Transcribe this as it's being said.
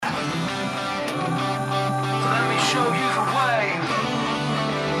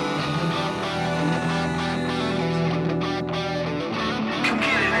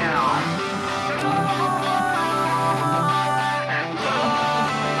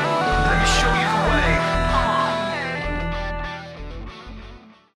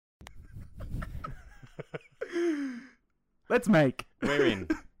Let's make. We're in.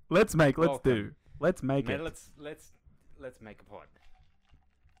 Let's make. Let's Welcome. do. Let's make Mate, it. let's make a pod.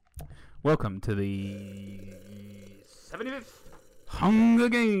 Welcome to the 75th Hunger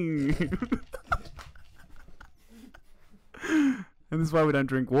Game. And this is why we don't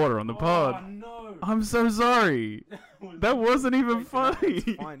drink water on the pod. Oh no! I'm so sorry. That wasn't even funny.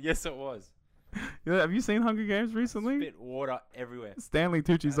 It's fine. Yes, it was. Yeah, have you seen Hunger Games recently? Spit water everywhere. Stanley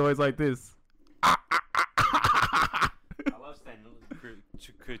Tucci's always like this. I love Stanley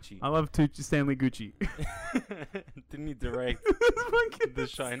Tucci. I love Stanley Gucci. Didn't he direct The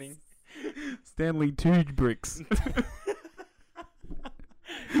Shining? Stanley Tucci bricks.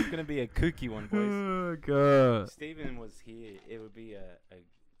 It's gonna be a kooky one, boys. Oh god. If Steven was here, it would be a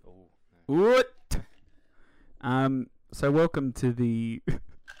oh. No. What? So welcome to the.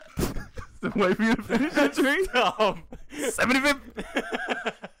 Wait for you to finish your drink. Stop. 75th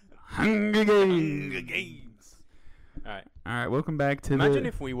Hunger Games. Hunger Games. All right. All right, welcome back to Imagine the.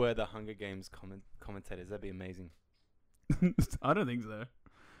 if we were the Hunger Games commentators. That'd be amazing. I don't think so. The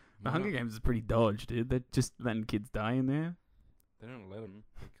Why Hunger not? Games is pretty dodged, dude. They're just letting kids die in there. They don't let them.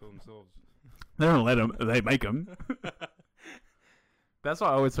 They kill themselves. They don't let them. They make them. That's what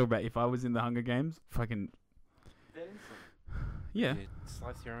I always talk about. If I was in the Hunger Games, fucking yeah. You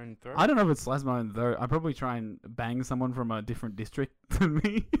slice your own throat. I don't know if it's slice my own throat. I'd probably try and bang someone from a different district than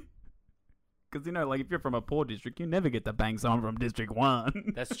me. Because, you know, like, if you're from a poor district, you never get to bang someone from District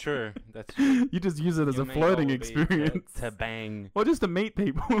 1. That's true. That's true. You just use it as Your a main floating goal would be experience. to bang. Or just to meet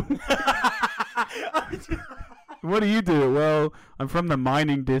people. What do you do? Well, I'm from the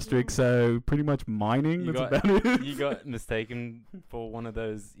mining district, so pretty much mining. You That's got- about it. You got mistaken for one of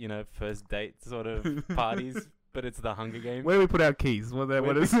those, you know, first date sort of parties, but it's the Hunger Games. Where do we put our keys? What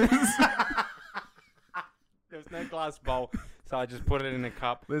Where is this? There was no glass bowl, so I just put it in a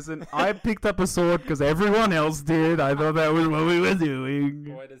cup. Listen, I picked up a sword because everyone else did. I thought that was what we were doing.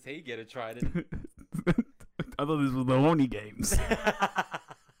 Boy, does he get to try it. I thought this was the horny games.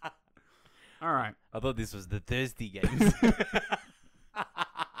 All right, I thought this was the thirsty games.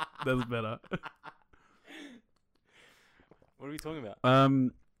 that's better. What are we talking about?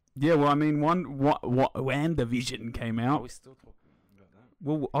 Yeah. Well, I mean, Wandavision came Are out. we still talking about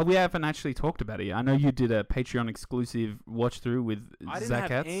that? Well, we haven't actually talked about it yet. I know you did a Patreon exclusive watch through with I didn't Zach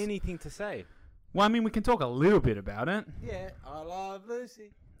have Hatz. anything to say. Well, I mean, we can talk a little bit about it. Yeah, I love Lucy.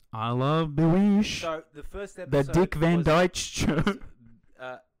 I love Bewish. So the first The episode Dick Van was, Dyke show.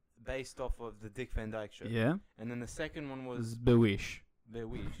 based off of the Dick Van Dyke show. Yeah. And then the second one Was was Bewish. Bear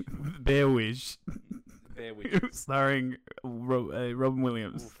Wish. Bear Wish. Bear Wish. Starring Robin Will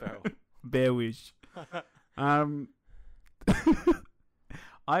Williams. Ferrell. Bear Wish.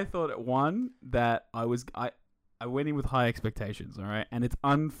 I thought at one that I went in with high expectations, all right, and it's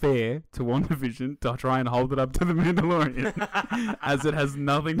unfair to WandaVision to try and hold it up to the Mandalorian, as it has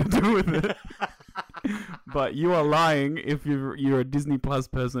nothing to do with it. But you are lying if you're a Disney Plus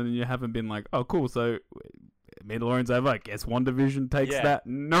person and you haven't been like, oh, cool, so Mandalorian's over. I guess WandaVision takes Yeah. that.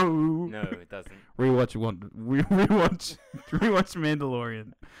 No, No, it doesn't. rewatch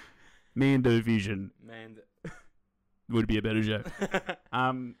Mandalorian. Mandovision Man, would be a better show.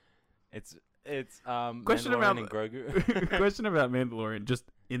 it's Question Mandalorian about- and Grogu. Question about Mandalorian, just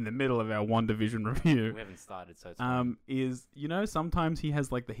in the middle of our WandaVision review, We haven't started, so it's fine. is, you know, sometimes he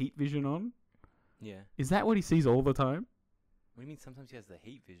has like the heat vision on. Yeah. Is that what he sees all the time? What do you mean? Sometimes he has the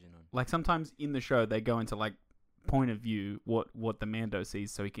heat vision on. Like sometimes in the show they go into like point of view what the Mando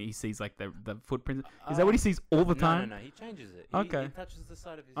sees, so he sees like the footprints. Is that what he sees all the time? No, he changes it. Okay. He touches the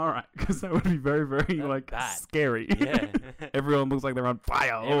side of his All head. right, because that would be very, very That's like bad. scary. Yeah. Everyone looks like they're on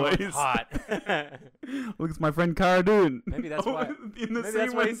fire Everyone's always. hot. Look, it's my friend Cara Dune. Maybe that's Oh, why. In the Maybe scene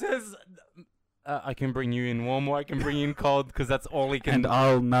that's why he when- says, I can bring you in warm or I can bring you in cold, because that's all he can and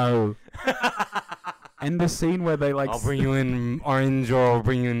I'll know. And the scene where they like I'll bring you in orange or I'll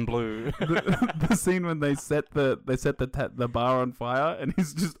bring you in blue. the scene when they set the bar on fire and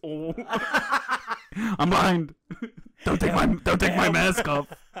he's just all I'm blind. Don't take my mask off.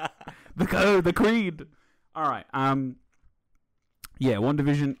 The code, the creed. All right. Yeah,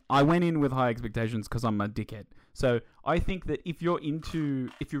 WandaVision. I went in with high expectations because I'm a dickhead. So I think that if you're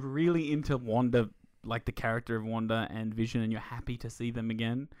really into Wanda, like the character of Wanda and Vision, and you're happy to see them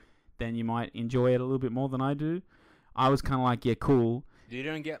again, then you might enjoy it a little bit more than I do. I was kind of like, yeah, cool. You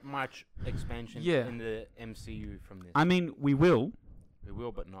don't get much expansion Yeah. in the MCU from this. I mean, we will, We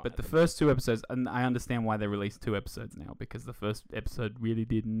will, but not. but at the the first two episodes, and I understand why they released 2 episodes now, because the first episode really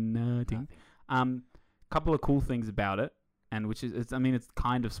did nothing. Nothing. Couple of cool things about it, and which is, it's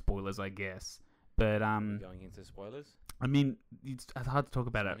kind of spoilers, I guess. But Going into spoilers? I mean, it's hard to talk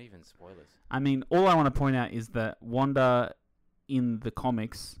about Not it. even spoilers. I mean, all I want to point out is that Wanda in the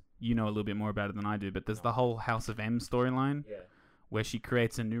comics, you know a little bit more about it than I do, but there's the whole House of M storyline Yeah. where she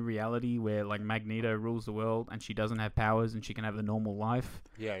creates a new reality where like Magneto rules the world and she doesn't have powers and she can have a normal life.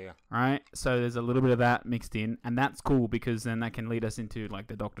 Yeah. Right? So there's a little bit of that mixed in, and that's cool because then that can lead us into like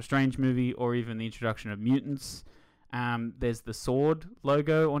the Doctor Strange movie or even the introduction of mutants. There's the sword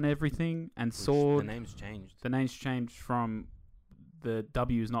logo on everything, and sword. The name's changed. The name's changed from the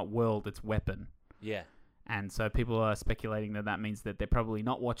W is not world, it's weapon. Yeah. And so people are speculating that means that they're probably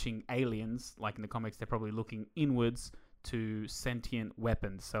not watching aliens like in the comics. They're probably looking inwards to sentient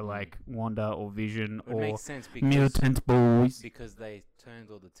weapons. So like Wanda or Vision It or makes sense because, mutant boys. because they turned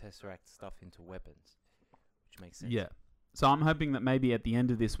all the Tesseract stuff into weapons, which makes sense. Yeah. So I'm hoping that maybe at the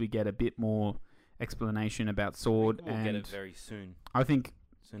end of this we get a bit more explanation about sword. We'll and get it very soon. I think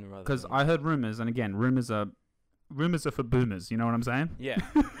Sooner rather because than I heard rumors, and again, rumors are for boomers. You know what I'm saying? Yeah.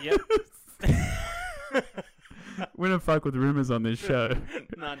 Yep. We don't fuck with rumors on this show.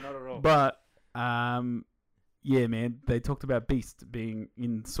 No, not at all. But yeah, man, they talked about Beast being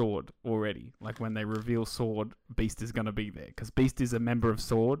in Sword already. Like when they reveal Sword, Beast is gonna be there because Beast is a member of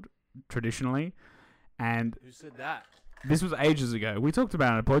Sword traditionally, and Who said that? this was ages ago. We talked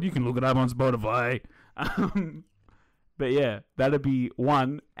about it in a pod. You can look it up on Spotify. But yeah, that'd be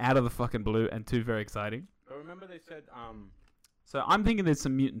one out of the fucking blue and two very exciting. I remember they said So I'm thinking there's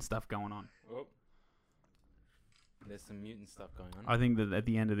some mutant stuff going on. oh, there's some mutant stuff going on. I think that at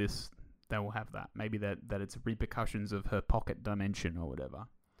the end of this, they will have that. Maybe that it's repercussions of her pocket dimension or whatever.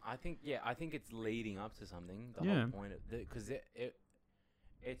 I think it's leading up to something. The Yeah. whole point of because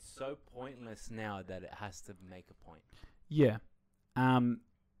it's so pointless now that it has to make a point. Yeah.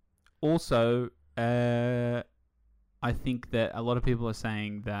 Also, I think that a lot of people are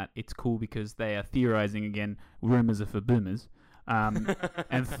saying that it's cool because they are theorizing again. Rumors are for boomers,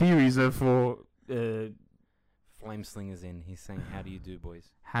 and theories are for Flame Slinger's in. He's saying, "How do you do, boys?"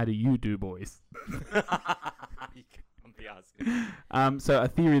 how do you do, boys? You can't be asking. So a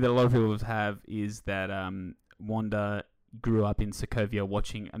theory that a lot of people have is that Wanda grew up in Sokovia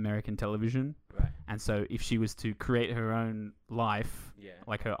watching American television. Right. And so if she was to create her own life, Yeah.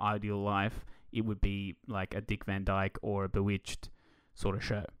 like her ideal life, it would be like a Dick Van Dyke or a Bewitched sort of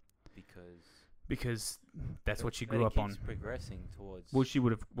show. Because that's what she grew up on. Keeps progressing towards. Well, she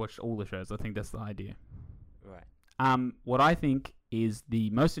would have watched all the shows. I think that's the idea. Right. What I think is the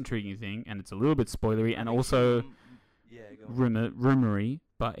most intriguing thing, and it's a little bit spoilery and also yeah, go on. rumory,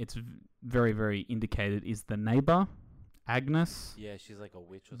 but it's very, very indicated, is the neighbor, Agnes. Yeah, she's like a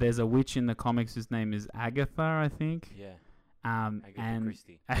witch. Or There's a witch in the comics. His name is Agatha, I think. Yeah. And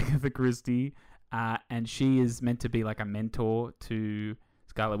Christie. Agatha Christie, and she is meant to be like a mentor to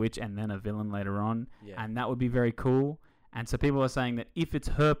Scarlet Witch and then a villain later on, Yeah. and that would be very cool. And so people are saying that if it's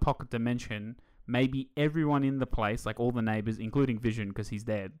her pocket dimension, maybe everyone in the place, like all the neighbors, including Vision because he's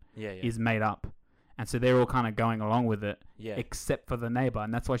dead, Yeah. is made up, and so they're all kind of going along with it, Yeah. except for the neighbor,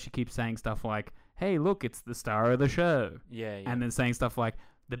 and that's why she keeps saying stuff like, "Hey, look, it's the star of the show." Yeah. And then saying stuff like,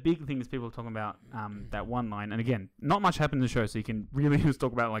 the big thing is people are talking about that one line. And again, not much happened in the show, so you can really just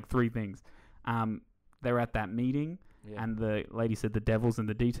talk about like three things. They were at that meeting, Yeah. and the lady said the devil's in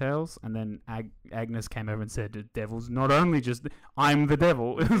the details. And then Agnes came over and said, the devil's not only just, I'm the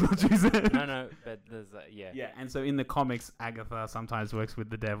devil, is what she said. No, but there's yeah. Yeah, and so in the comics, Agatha sometimes works with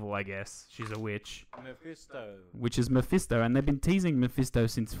the devil, I guess. She's a witch. Mephisto. Which is Mephisto, and they've been teasing Mephisto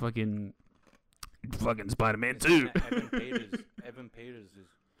since fucking Spider-Man 2. Evan Peters is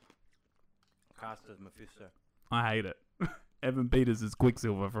cast as Mephisto. I hate it. Evan Peters is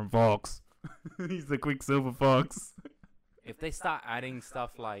Quicksilver from Fox. He's the Quicksilver Fox. If they start adding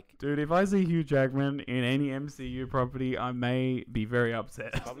stuff like... Dude, if I see Hugh Jackman in any MCU property, I may be very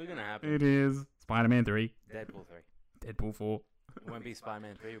upset. It's probably going to happen. It is. Spider-Man 3. Deadpool 3. Deadpool 4. It won't be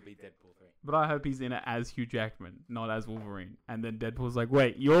Spider-Man 3, it'll be Deadpool 3. But I hope he's in it as Hugh Jackman, not as Wolverine. And then Deadpool's like,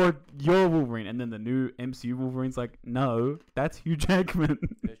 wait, you're Wolverine. And then the new MCU Wolverine's like, no, that's Hugh Jackman.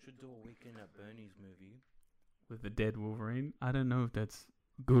 They should do a Weekend at Bernie's movie. With the dead Wolverine? I don't know if that's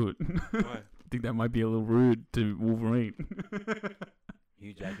good. Why? I think that might be a little rude to Wolverine.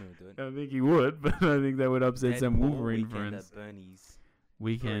 Hugh Jackman would do it. I think he would, but I think that would upset some Wolverine Weekend friends. at Bernie's.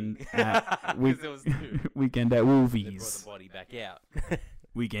 Weekend 3. at 'Cause there was 2. Weekend at They brought Wolvies. the body back out.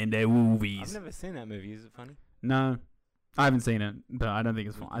 Weekend at I've Wolvies. never seen that movie. Is it funny? No, I haven't seen it, but I don't think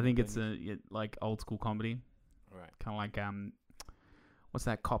it's fun. I think it's like old school comedy, Right. kind of like what's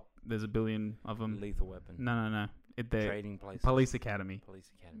that cop? There's a billion of them. Lethal Weapon. No. They're Trading Places. Police Academy.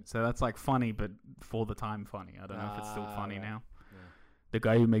 Police Academy. So that's like funny, but for the time funny. I don't know if it's still funny Right. now. Yeah. The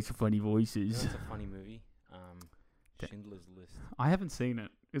guy who makes funny You know, voices. it's a funny movie. Schindler's List. I haven't seen it.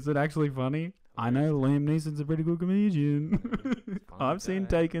 Is it actually funny? I Hilarious. know Liam Neeson's a pretty good comedian. It's funny I've seen guy.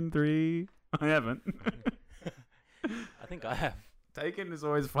 Taken 3. I haven't. I think I have. Taken is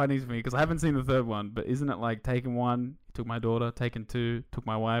always funny to me because I haven't seen the third one. But isn't it like Taken 1, took my daughter. Taken 2, took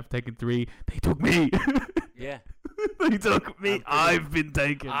my wife. Taken 3, they took me. Yeah. They took me. I'm I've been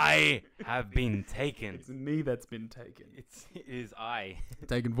taken. I have been taken. It's me that's been taken. It is I.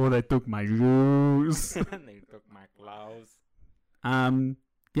 Taken 4, they took my shoes. They took my clothes. Yeah, I don't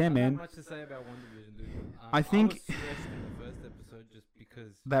have man. much to say about Wandavision, dude. I think- I was stressed in the first episode just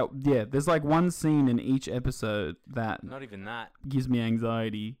because. There's like one scene in each episode that Not even that. gives me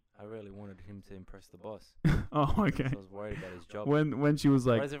anxiety. I really wanted him to impress the boss. Oh, okay. So I was worried about his job. When she was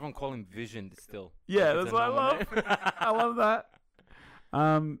Why like, does everyone call him Vision still? yeah, Like that's it's a what I love. nomination. I love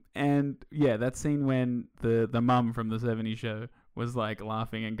that. And yeah, that scene when the mum from the '70s show was like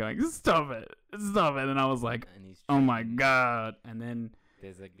laughing and going, "Stop it, stop it," and I was like, And he's "Oh my cheating. god!" And then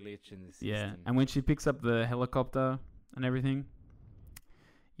There's a glitch in the system. yeah, and when she picks up the helicopter and everything,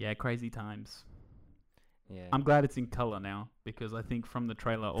 yeah, crazy times. yeah. I'm glad it's in color now because I think from the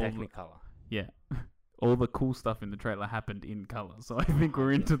trailer, Technicolor. all the cool stuff in the trailer happened in color. So I think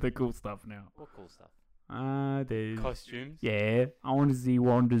we're into the cool stuff now. What cool stuff? There's Costumes. yeah, I want to see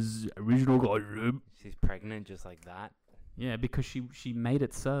Wanda's original costume. She's pregnant just like that. Yeah, because she made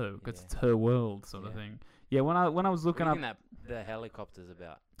it so because Yeah. it's her world sort of Yeah. thing. Yeah, when I was What do looking you up, think that the helicopter's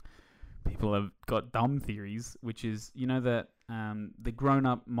about? people have got dumb theories, which is that the grown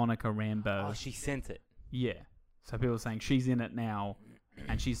up Monica Rambeau. Oh, she sent it. Yeah, so people are saying she's in it now,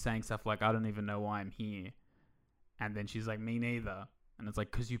 and she's saying stuff like, "I don't even know why I'm here," and then she's like, "Me neither," and it's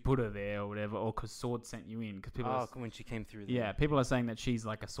like, "Cause you put her there or whatever, or cause Sword sent you in." Because people, Oh, when she came through. yeah, people are saying that she's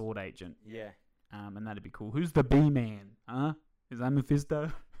like a Sword agent. Yeah. And that'd be cool. Who's the bee man? Huh? Is that Mephisto?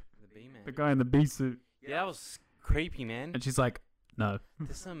 The bee man. The guy in the bee suit. Yeah, that was creepy, man. And she's like, no.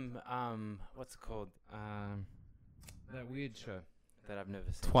 There's some what's it called? That weird show. That I've never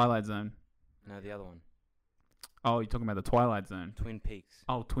seen. Twilight Zone. No, the other one. Oh, you're talking about the Twilight Zone. Twin Peaks.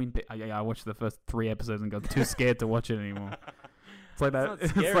 Oh, Twin Peaks. Yeah, I watched the first 3 episodes and got too scared to watch it anymore. It's like that. not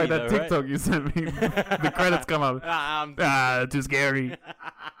It's scary like that though, right? TikTok you sent me. The credits come up. Too scary.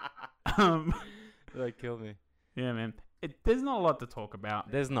 That killed me. Yeah, man. There's not a lot to talk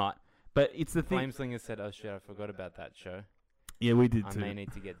about, There's not. but it's the thing. Flameslinger said, "Oh shit, I forgot about that show. Yeah, we did I too. may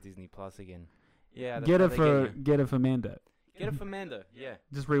need to get Disney Plus again." Yeah, that's Get how it they for you. get it for Mando. Get it for Mando. Yeah,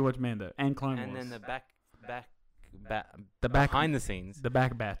 Just rewatch Mando and Clone and Wars. then the back The back- behind the scenes. the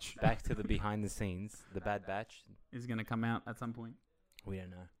back batch Back to the behind the scenes. The Bad Batch. is gonna come out at some point. We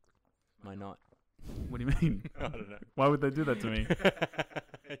don't know. Might not. What do you mean? I don't know. Why would they do that to me?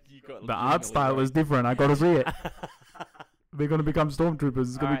 You got The art legitimately style right. is different. I gotta see it. They're gonna become stormtroopers.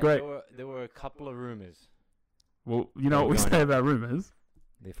 It's gonna be great. There were a couple of rumors. Well, you know what we Going say on. about rumors.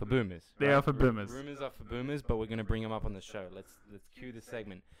 They're for boomers. They right? are for boomers. Rumors are for boomers, but we're gonna bring them up on the show. Let's cue the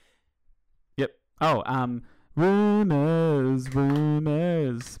segment. Oh, rumors,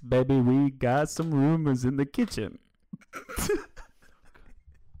 baby, we got some rumors in the kitchen.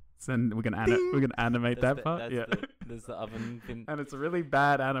 So we're gonna animate that part. Yeah. That's the oven pin. And it's a really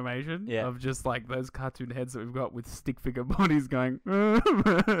bad animation Yeah. of just like those cartoon heads that we've got with stick figure bodies going.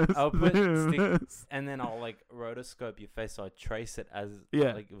 Rumors, I'll put rumors." And then I'll like rotoscope your face, so I trace it as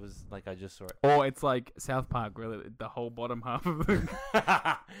Yeah. like it was like I just saw it. Or it's like South Park, where the whole bottom half of the.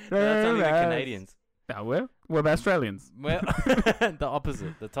 No, that's only the Rumors. Canadians. Oh, well, what about Australians? Well, the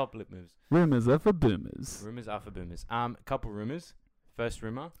opposite. The top lip moves. Rumors are for boomers. Rumors are for boomers. Couple rumors. First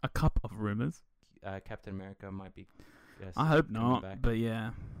rumor, A cup of rumors. Captain America might be. Yes, I hope coming not, back. but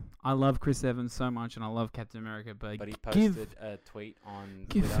yeah, I love Chris Evans so much, and I love Captain America. But But he give posted a tweet on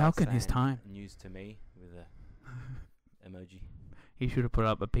give Twitter Falcon his saying, time. News to me with a emoji. he should have put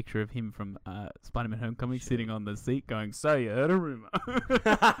up a picture of him from Spider-Man: Homecoming sitting on the seat, going, "So you heard a rumor."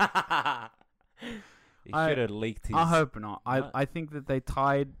 He I- should have leaked his. I hope not. What? I think that they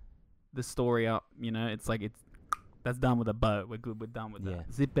tied the story up. It's like that's done with a bow. We're good. We're done with Yeah.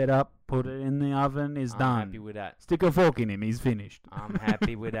 that. Zip it up. Put it in the oven. It's I'm done. happy with that. Stick a fork in him. He's finished. I'm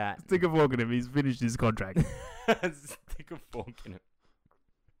happy with that. Stick a fork in him. He's finished his contract. Stick a fork in it.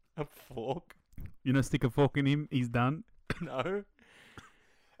 A fork? Stick a fork in him. He's done. No.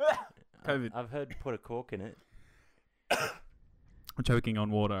 COVID. I've heard put a cork in it. I'm choking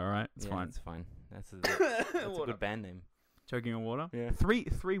on water. All right, it's Yeah, fine. It's fine. That's a Water. good band name. Choking on water. Yeah.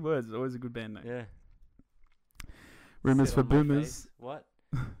 Three words is always a good band name. Yeah. Rumors Sit for on my boomers. face. What?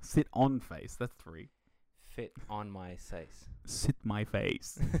 Sit on face. That's 3. Fit on my face. Sit my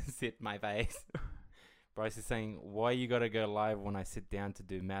face. Sit my face. Bryce is saying, why you gotta go live when I sit down to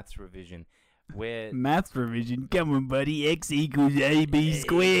do maths revision? Where Maths revision. Come on, buddy. X equals AB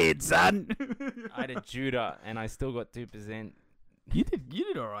squared, son. I had a Judah and I still got 2%. You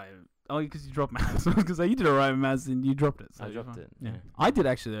did alright. Oh, because you dropped maths. Because you did alright in maths and you dropped it. So I you're dropped fine. it. Yeah. Yeah. I did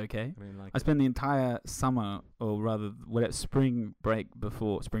actually okay. I mean, like, I spent the entire summer, or rather, whatever spring break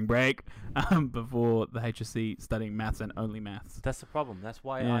before the HSC studying maths and only maths. that's the problem. That's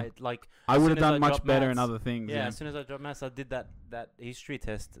why Yeah. I like. I as would soon have as I done much dropped better in maths- other things. Yeah, as soon as I dropped maths, I did that history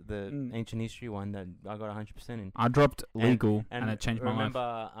test, the Mm. ancient history one that I got 100% in. I dropped And- legal And and it changed my life.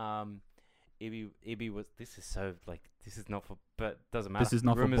 remember, Ibi was. This is so like. This is not for. But doesn't matter. This is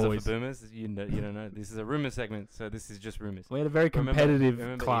not for rumors are boys. for boomers. You don't know. This is a rumor segment, so this is just rumors. We had a very Remember- competitive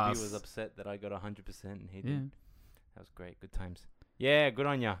remember class. Ibi was upset that I got 100% and he Yeah. didn't. That was great. Good times. Yeah, good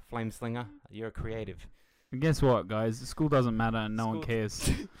on ya, Flame Slinger. You're a creative. And guess what, guys? School doesn't matter and no one School- cares.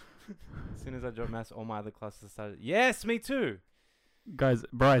 As soon as I dropped maths, all my other classes started. Yes, me too. Guys,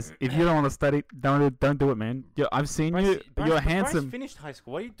 Bryce, if you don't want to study, don't do it, man. I've seen you. Bryce, You're Bryce handsome. finished high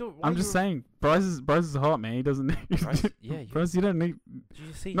school. What are you doing? I'm just saying, Bryce is hot, man. He doesn't need. Bryce, yeah, you, Bryce, you don't need. did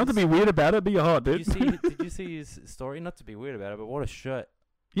you see? Not to his- be weird about it, but you're hot, Did dude. did you see his story? Not to be weird about it, but what a shirt!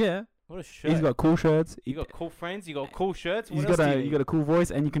 Yeah, What a shirt! he's got cool shirts. You got cool friends. You got cool shirts. What He's else got do a you you need? got a cool voice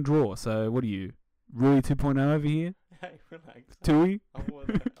and you can draw. So what are you, Rui 2.0 over here? Hey, relax. Tui? I wore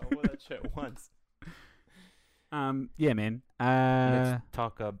that shirt once. Yeah, man. Let's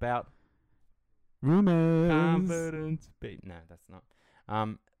talk about Rumors. confidence. No, that's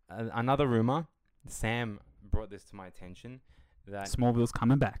not. Another rumor. Sam brought this to my attention. That Smallville's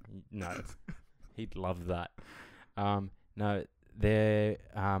coming back. no, he'd love that. No, they're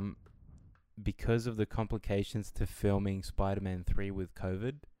because of the complications to filming Spider-Man 3 with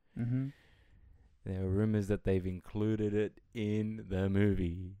COVID. Mm-hmm. There are rumors that they've included it in the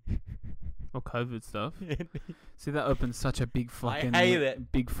movie. Or COVID stuff. See, that opens such a big fucking hate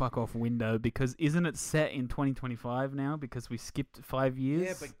it. big fuck off window because isn't it set in 2025 now because we skipped 5 years?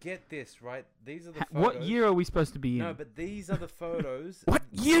 Yeah, but get this, right? These are the What year are we supposed to be in? No, but these are the photos. What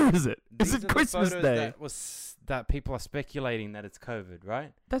year is it? Is These are it the Christmas photos Day? that people are speculating that it's COVID,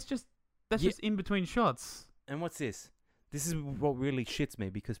 right? That's just Ye- just in between shots. And what's this? This is what really shits me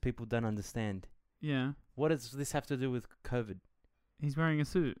because people don't understand. Yeah, What does this have to do with COVID? he's wearing a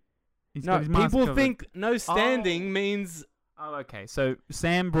suit. He's No, got his mask people covered. think no standing means Oh, okay. So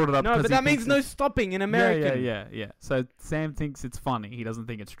Sam brought it up. no, 'cause but he that means thinks no it's- stopping in Yeah, American. yeah. So Sam thinks it's funny. He doesn't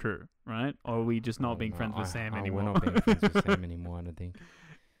think it's true, right? Or are we just not Oh, being no, friends with Sam We're anymore? not being friends with Sam anymore. I don't think.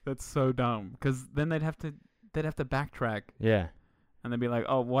 That's so dumb. Because then they'd have to backtrack Yeah. and they'd be like,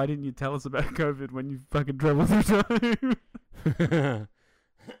 "Oh, why didn't you tell us about COVID when you fucking traveled through time?"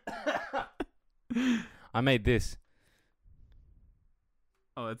 I made this.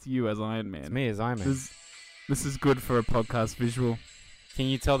 Oh, it's you as Iron Man. It's me as Iron Man. This is good for a podcast visual. Can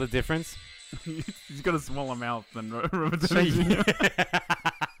you tell the difference? He's got a smaller mouth than Robert Downey Jr.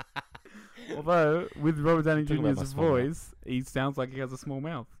 Although with Robert Downey Talk about my Jr.'s small mouth. voice, he sounds like he has a small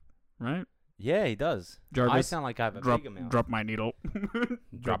mouth, right? Yeah, he does. I Jarvis, sound like I have a drop, bigger mouth. drop my needle.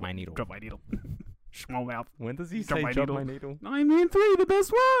 Drop my needle. Drop my needle. Small mouth. When does he Drop say my drop needle. my needle? Iron Man 3, the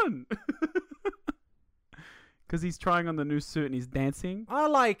best one. Because he's trying on the new suit and he's dancing. I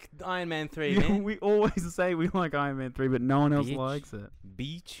like Iron Man 3, Yeah, man. we always say we like Iron Man 3, but no one else Bitch. likes it.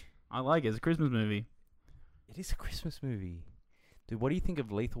 Beach. I like it. It's a Christmas movie. It is a Christmas movie. Dude, what do you think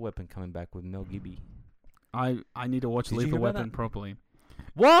of Lethal Weapon coming back with Mel Gibby? I need to watch Did you Lethal hear about Weapon that? properly.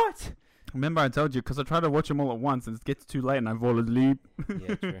 What? Remember I told you, because I tried to watch them all at once and it gets too late and I fall asleep.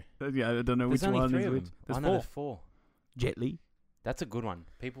 Yeah, true. Yeah, I don't know There's which only one 3 is of which. them. There's I know 4. there's 4. Jet Li. That's a good one.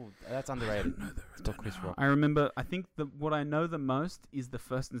 That's underrated. Still Chris Rock. I remember, I think what I know the most is the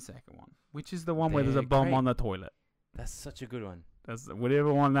first and second one, which is the one where there's a They're bomb great. on the toilet. That's such a good one. That's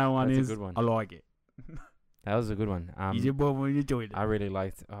whatever one that one That's a is. good one. I like it. That was a good one. He's a bomb on the toilet. I really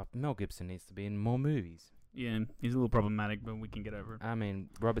liked. Mel Gibson needs to be in more movies. Yeah, he's a little problematic, but we can get over it. I mean,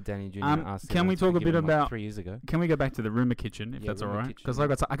 Robert Downey Jr. asked can we everyone to talk a forgive bit him, like, about- 3 years ago? Can we go back to the rumor kitchen, if Yeah, that's all rumor right? kitchen, Because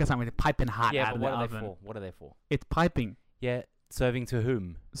yeah. I got something piping hot Yeah, out but of what the are they oven. for? What are they for? It's piping. Yeah, serving to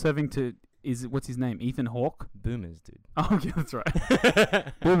whom? Serving to what's his name? Ethan Hawke. Boomers, dude. Oh yeah, that's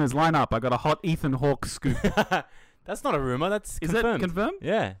right. Boomers, line up. I got a hot Ethan Hawke scoop. That's not a rumor. That's Is confirmed. that confirmed?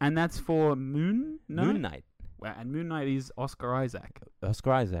 Yeah. And that's for Moon Knight. Moon Knight. Wow, and Moon Knight is Oscar Isaac.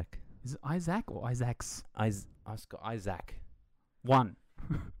 Oscar Isaac. Is it Isaac or Isaacs? Oscar Isaac. One.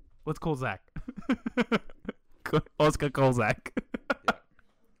 Let's call Zach. Oscar call Zach.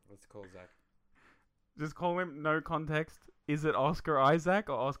 Let's call Zach. Just call him, no context. Is it Oscar Isaac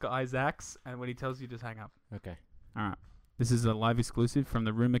or Oscar Isaacs? And when he tells you, just hang up. Okay. All right. This is a live exclusive from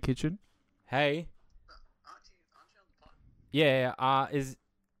the Rumor Kitchen. Hey. Yeah. Is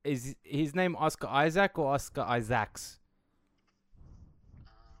his name Oscar Isaac or Oscar Isaacs?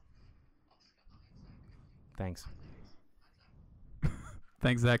 Thanks.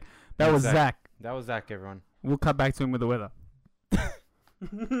 Thanks, Zach. That Thanks, was Zach. Zach. That was Zach, everyone. We'll cut back to him with the weather.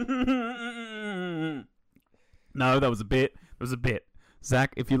 No, that was a bit. It was a bit.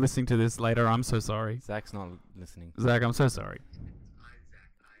 Zach, if you're listening to this later, I'm so sorry. Zach's not listening. Zach, I'm so sorry.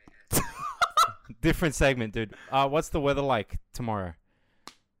 Different segment, dude. What's the weather like tomorrow?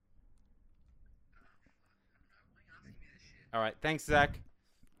 All right, thanks, Zach.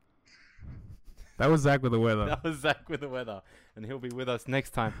 That was Zach with the weather. That was Zach with the weather, and he'll be with us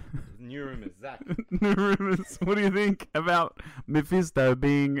next time. New rumors, Zach. New rumors. What do you think about Mephisto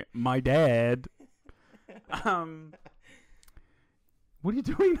being my dad? What are you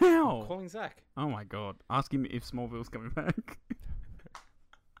doing now? Calling Zach. Oh my god. Ask him if Smallville's coming back.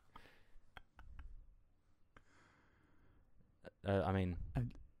 I mean,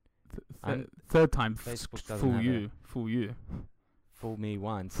 Third time, Facebook doesn't fool have you. Fool you. fool me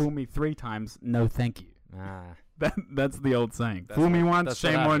once. Fool me 3 times, no thank you. Ah. That's the old saying. That's Fool me what- once, that's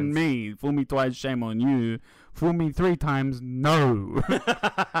what shame on happens. me. Fool me twice, shame on you. Fool me 3 times, no.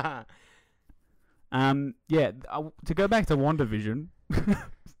 Yeah, to go back to WandaVision.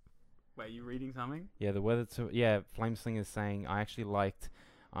 Wait, are you reading something? Yeah, the weather. Flameslinger is saying I actually liked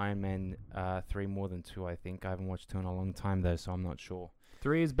Iron Man 3 more than 2. I think I haven't watched 2 in a long time though, so I'm not sure.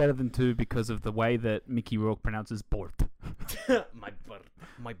 3 is better than 2 because of the way that Mickey Rourke pronounces Bort.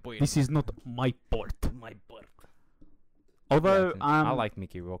 My boy. This is not my Bort. My butt. Although, I like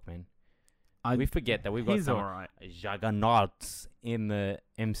Mickey Rourke, man. We forget that we've got he's some alright. juggernauts in the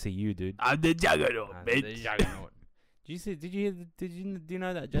MCU, dude. I'm the Juggernaut, The bitch. juggernaut. Do you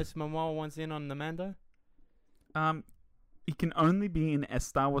know that Jason Momoa wants in on the Mando? He can only be in a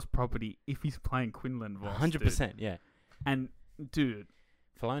Star Wars property if he's playing Quinlan Voss. 100%, yeah. And dude,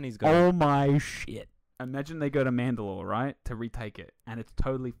 Filoni's got. oh my shit! Imagine they go to Mandalore, right, to retake it, and it's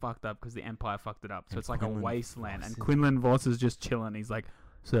totally fucked up because the Empire fucked it up. So And it's like Quinlan a wasteland, Voss and is- Quinlan Voss is just chilling. He's like,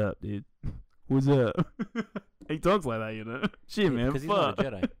 "What's up, dude? What's up?" He talks like that, you know. Shit, man. because he's not a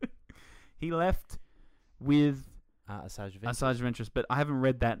Fuck. Jedi. He left with Asajj Ventress. Asajj Ventress, but I haven't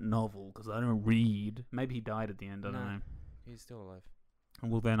read that novel because I don't read. Maybe he died at the end. I don't No. know. He's still alive.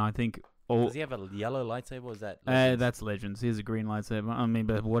 Well, then I think all. Does he have a yellow lightsaber? Or is that? Legends? That's Legends. He has a green lightsaber. I mean,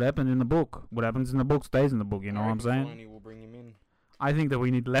 but what happened in the book? What happens in the book stays in the book. You know what I'm saying? Filoni will bring him in. I think that we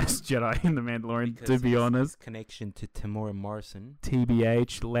need less Jedi in the Mandalorian. Because To be his honest, connection to Tamora Morrison.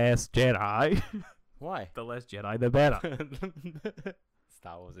 TBH, less Jedi. Why? The less Jedi, the better.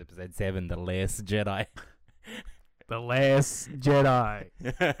 Star Wars Episode 7, The Last Jedi. The less Jedi.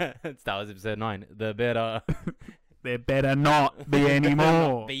 Star Wars Episode 9, The Better. There better not be any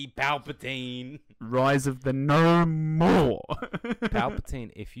more. Be Palpatine. Rise of the No More.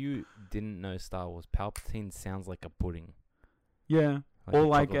 Palpatine, if you didn't know Star Wars, Palpatine sounds like a pudding. Yeah. Like Or a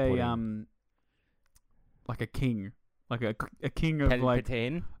like chocolate pudding. like a king. Like a king of like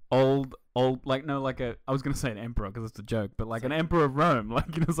Palpatine? old, like, no, like I was going to say an emperor because it's a joke, but like an emperor of Rome.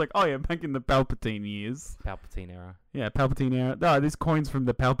 Like, you know, it's like, oh yeah, back in the Palpatine years. Palpatine era. Yeah, Palpatine era. No, this coin's from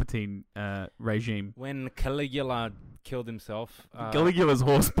the Palpatine regime. When Caligula killed himself. Caligula's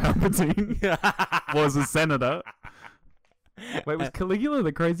horse, Palpatine, was a senator. Wait, was Caligula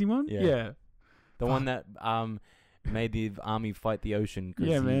the crazy one? Yeah. The one that made the army fight the ocean because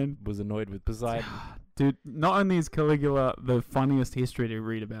Yeah, he man. was annoyed with Poseidon. Dude, not only is Caligula the funniest history to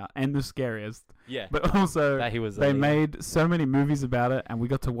read about and the scariest, Yeah. but also That he was they a- made so many movies about it, and we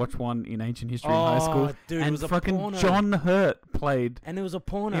got to watch one in ancient history in high school. Dude, it And was a fucking porno. John Hurt played. And it was a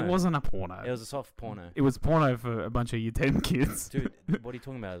porno. It wasn't a porno. It was a soft porno. It was porno for a bunch of year 10 kids. Dude, what are you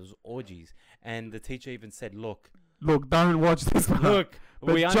talking about? It was orgies. And the teacher even said, look, Look, don't watch this one. look,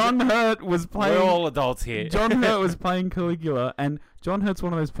 but John Hurt was playing. we're all adults here. John Hurt was playing Caligula, and John Hurt's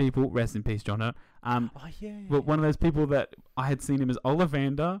one of those people. Rest in peace, John Hurt. Oh, yeah. But one of those people that I had seen him as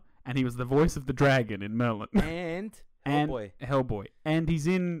Ollivander, and he was the voice of the dragon in Merlin. And And Hellboy. Hellboy. And he's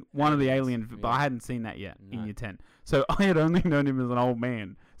in one of the Aliens, Alien, but yeah. I hadn't seen that yet in No. year 10. So I had only known him as an old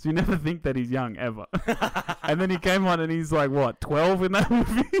man. So you never think that he's young, ever. And then he came on and he's like, what, 12 in that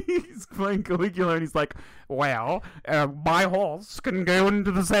movie? He's playing Caligula and he's like, well, my horse can go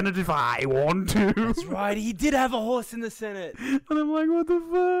into the Senate if I want to. That's right. He did have a horse in the Senate. And I'm like, what the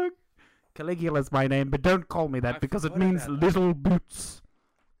fuck? Caligula's my name, but don't call me that I because it forgot means about that. little boots.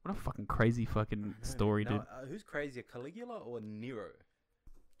 What a fucking crazy fucking story, dude. Who's crazier, Caligula or Nero?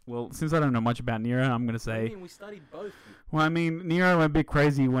 Well, since I don't know much about Nero, I'm going to I say... mean, we studied both. Well, I mean, Nero went a bit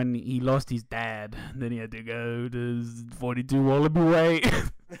crazy when he lost his dad. Then he had to go to 42 Wallaby Way.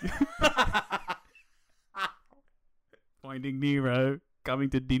 Finding Nero coming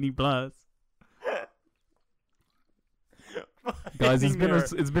to Disney Plus. Guys,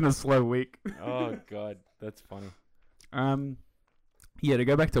 it's been a slow week. Oh god, that's funny. Yeah, to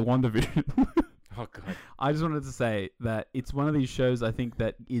go back to WandaVision. Oh god. I just wanted to say that it's one of these shows I think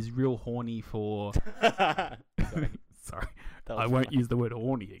that is real horny for. Sorry, I won't use the word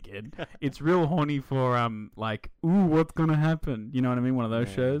horny again. It's real horny for like, ooh, what's gonna happen? You know what I mean? One of those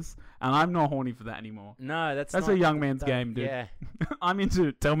shows, and I'm not horny for that anymore. No, that's a young man's game, dude. Yeah. I'm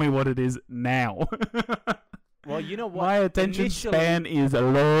into tell me what it is now. Well, you know what? My attention span is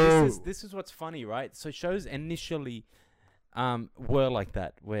low. This is what's funny, right? So shows initially were like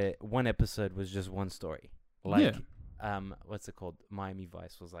that, where one episode was just one story. Like what's it called? Miami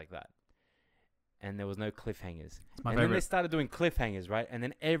Vice was like that. And there was no cliffhangers. And then they started doing cliffhangers, right? And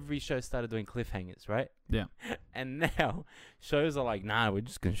then every show started doing cliffhangers, right? Yeah. And now shows are like, nah, we're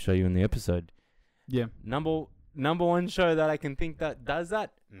just gonna show you in the episode. Yeah. Number one show that I can think that does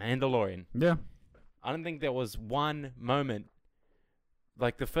that, Mandalorian. Yeah. I don't think there was one moment.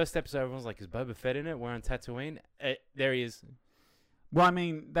 Like the first episode, everyone's like, "Is Boba Fett in it? We're on Tatooine." There he is. Well, I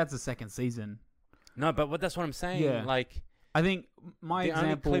mean, that's the second season. No, but that's what I'm saying. Yeah. Like, I think my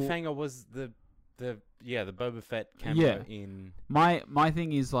example. only cliffhanger was the Boba Fett cameo in. My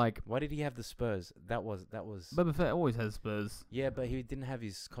thing is like. Why did he have the spurs? That was. Boba Fett always has spurs. Yeah, but he didn't have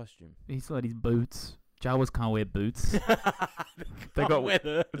his costume. He still had his boots. Jawas can't wear boots. They got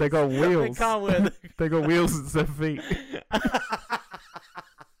wheels. They can't wear. They got wheels instead of feet.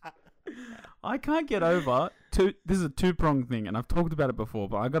 I can't get over this is a two-pronged thing, and I've talked about it before,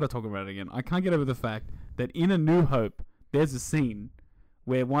 but I got to talk about it again. I can't get over the fact that in A New Hope, there's a scene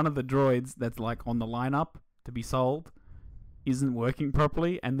where one of the droids that's like on the lineup to be sold isn't working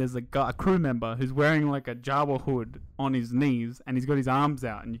properly, and there's a crew member who's wearing like a Jawa hood on his knees, and he's got his arms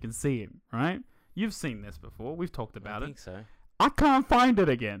out, and you can see him, right? You've seen this before. We've talked about it. I think so. I can't find it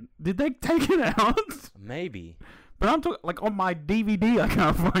again. Did they take it out? Maybe. But I'm talking like on my DVD. I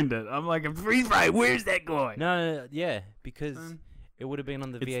can't find it. I'm like, freeze right. Where's that guy? No, yeah, because it would have been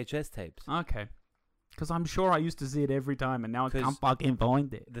on the VHS tapes. Okay. Because I'm sure I used to see it every time, and now I can't fucking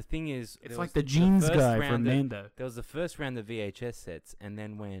find it. The thing is, it's like the jeans guy from Mando. There was the first round of VHS sets, and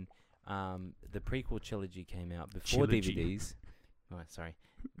then when the prequel trilogy came out before DVDs. Oh, sorry.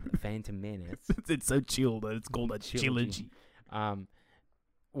 Phantom Menace. It's so chill that it's called a trilogy.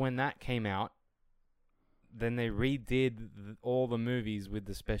 When that came out, then they redid all the movies with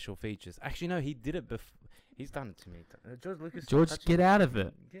the special features. Actually, no, he did it before. He's done it to me. George Lucas. George, get out of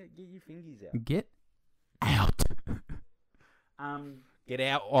it. Get your fingies out. Get out. Get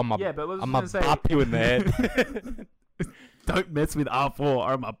out. Oh, I'm but I'm gonna pop you in the head. Don't mess with R4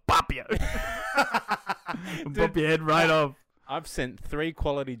 or I'm gonna pop you. Pop your head right off. I've sent 3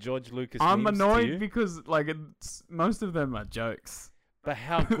 quality George Lucas I'm memes annoyed to you. because like most of them are jokes. But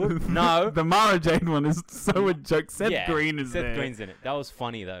how good? No. The Mara Jade one is so a joke. Seth Green is there. Seth Green's in it. That was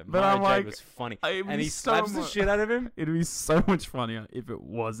funny though. But Mara I'm Jade like, was funny. And he slaps the shit out of him. It'd be so much funnier if it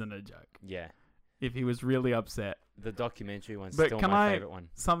wasn't a joke. Yeah. If he was really upset. The documentary one's But still my favorite one.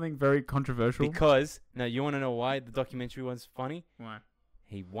 Something very controversial. Because, now you want to know why the documentary one's funny? Why?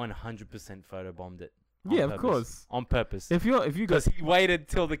 He 100% photobombed it. Yeah, of course. On purpose. If you Because he waited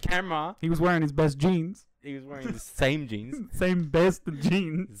till the camera. He was wearing his best jeans. He was wearing the same jeans. Same best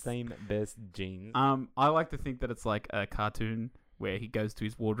jeans. Same best jeans. I like to think that it's like a cartoon where he goes to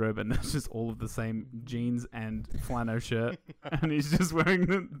his wardrobe and there's just all of the same jeans and flannel shirt, and he's just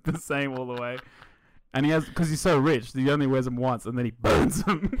wearing the same all the way. And he has, because he's so rich, he only wears them once and then he burns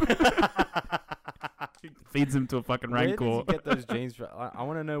them. He feeds them to a fucking rancor. Where does he get those jeans from? I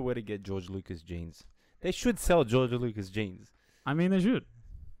want to know where to get George Lucas jeans. They should sell George Lucas jeans. I mean, they should.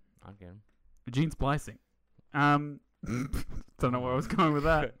 I'll get them. Jean splicing. Don't know where I was going with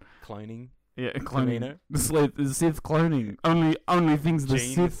that. Cloning. Yeah, cloning. The Sith cloning. Only things the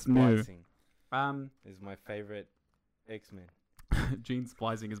Sith knew. Is my favorite X-Men. Gene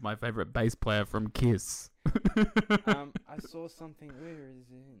Splicing is my favorite bass player from Kiss. I saw something. Where is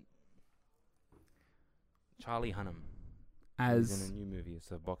it? Charlie Hunnam. He's in a new movie.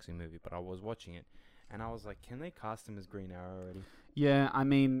 It's a boxing movie, but I was watching it, and I was like, "Can they cast him as Green Arrow already?" Yeah, I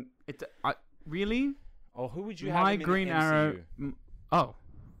mean, really. Or who would you have? My him in Green the Arrow. MCU? Oh,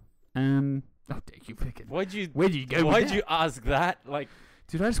 dare you pick it? Where'd you go? Why'd you ask that? Like,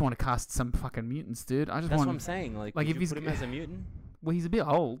 dude, I just want to cast some fucking mutants, dude. That's what I'm saying. Like if he's put him as a mutant. Well, he's a bit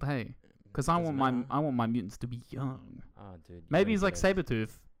old, hey. Because I want my mutants to be young. Oh, dude. Maybe he's like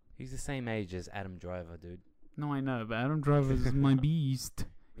Sabretooth. He's the same age as Adam Driver, dude. No, I know, but Adam Driver is my beast.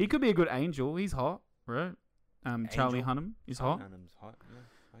 He could be a good angel. He's hot, right? Charlie Hunnam is hot. Hunnam's hot.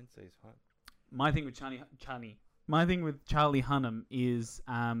 Yeah, I'd say he's hot. My thing with Charlie my thing with Charlie Hunnam is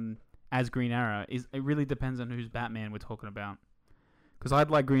as Green Arrow is it really depends on whose Batman we're talking about. Because I'd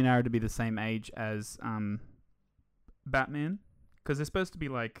like Green Arrow to be the same age as Batman, because they're supposed to be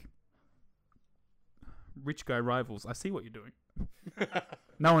like rich guy rivals. I see what you're doing.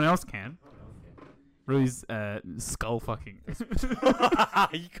 No one else can. Rui's skull fucking.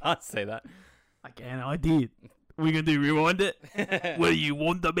 You can't say that. I can. I did. We gonna do rewind it. Well, you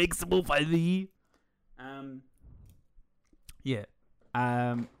want to make some more funny? Yeah.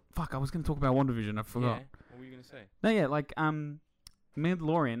 Fuck. I was gonna talk about WandaVision. I forgot. Yeah. What were you gonna say? No, yeah. Like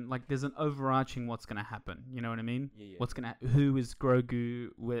Mandalorian. Like, there's an overarching what's gonna happen. You know what I mean? Yeah. What's gonna? Who is Grogu?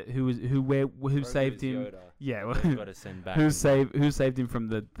 Who Grogu saved is him? Yoda. Yeah. Well, They've got to send back. who saved him from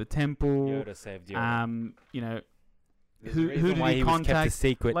the temple? Yoda saved Yoda. You know. There's who a reason did why he he was kept a contact?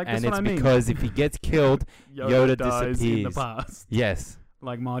 secret, Like, and that's it's what I mean. because if he gets killed, Yoda dies in the disappears. past. Yes,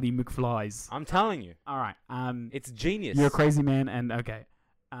 Like Marty McFly's. I'm telling you, All right. it's genius. You're a crazy man, and okay.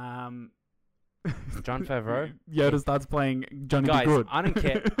 John Favreau. Yoda starts playing Johnny Guys, B. Good. I don't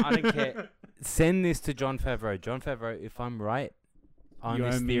care. I don't care. Send this to John Favreau. John Favreau, if I'm right on You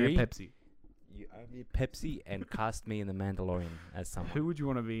this owe me theory, a Pepsi. you owe me a Pepsi and cast me in the Mandalorian as someone. Who would you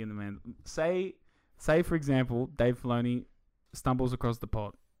want to be in the man? Say for example, Dave Filoni stumbles across the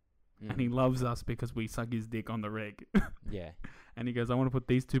pot, and he loves us because we suck his dick on the reg. Yeah. And he goes, I want to put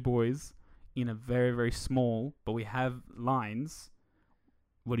these two boys in a very, very small, but we have lines.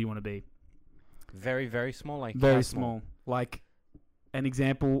 What do you want to be? Very, very small. Like Very how small. Like, an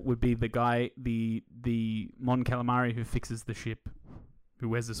example would be the guy, the Mon Calamari who fixes the ship, who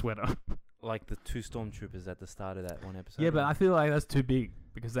wears the sweater. Like the two stormtroopers at the start of that one episode. Yeah, but I feel like that's too big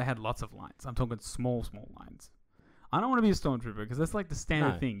because they had lots of lines. I'm talking small lines. I don't want to be a stormtrooper because that's like the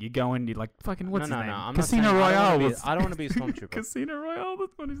standard No. thing. You go in, you're like, fucking, what's his name? I'm not Casino saying- Royale. I don't want to be a stormtrooper. Casino Royale,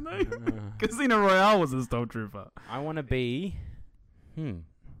 that's not his name. Casino Royale was a stormtrooper. I want to be.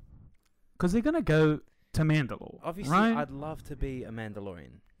 Because they're going to go to Mandalore. Obviously, right? I'd love to be a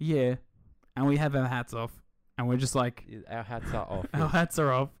Mandalorian. Yeah. And we have our hats off. And we're just like, Our hats are off. our hats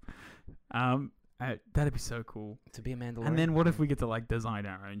are off. That'd be so cool. To be a Mandalorian. And then what if we get to like design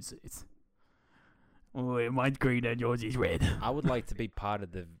our own suits? Oh, mine's green and yours is red. I would like to be part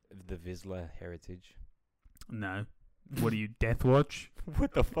of the Vizsla heritage. No. What are you, Death Watch?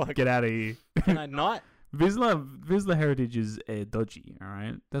 What the fuck? Get out of here. Can I not? Vizsla heritage is dodgy,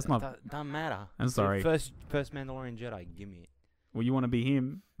 alright? That's not... Doesn't matter. I'm sorry. First Mandalorian Jedi, give me it. Well, you want to be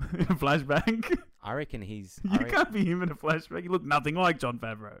him in a flashback? I reckon he's. You can't be him in a flashback. You look nothing like John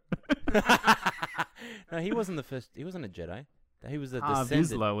Favreau. No, he wasn't the first. He wasn't a Jedi. He was a Tar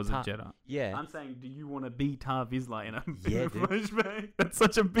descendant. Vizsla was a Jedi. Yeah. I'm saying, do you want to be Tar Vizsla in a Yeah, dude. flashback? That's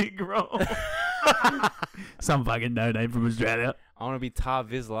such a big role. Some fucking no-name from Australia. I want to be Tar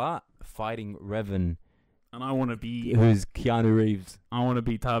Vizsla fighting Revan, And I want to be... who's Keanu Reeves. I want to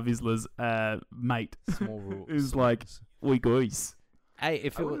be Tar Vizsla's mate. Small rules. Who's like, oi guys. Hey,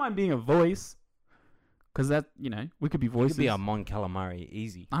 if I it wouldn't was, mind being a voice. Because that, we could be you voices. could be a Mon Calamari,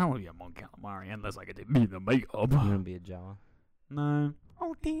 easy. I don't want to be a Mon Calamari unless I get to be the makeup. You want to be a Jawa. No.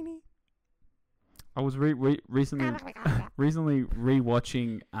 Oh, Teeny. I was recently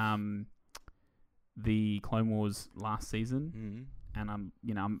rewatching the Clone Wars last season, and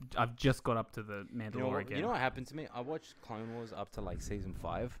I've just got up to the Mandalore again. You know what happened to me? I watched Clone Wars up to like season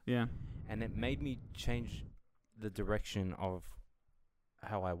 5. Yeah. And it made me change the direction of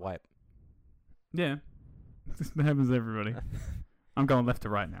how I wipe. Yeah. That happens to everybody. I'm going left to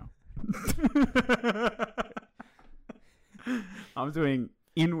right now. I'm doing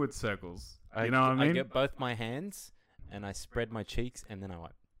inward circles. You know what I mean? I get both my hands and I spread my cheeks and then I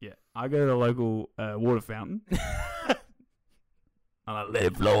wipe. Yeah. I go to the local water fountain. And I let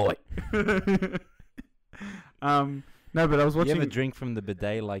it fly. No, but I was watching... You ever drink from the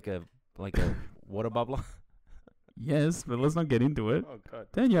bidet like a water bubbler? Yes, but let's not get into it. Oh, God.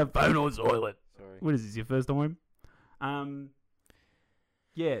 Then you have phone or toilet. Sorry. What is this, your first time?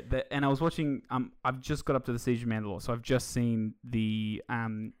 Yeah, and I was watching... I've just got up to the Siege of Mandalore, so I've just seen the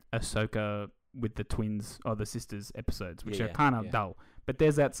Ahsoka with the twins, or the sisters episodes, which are kind of dull. But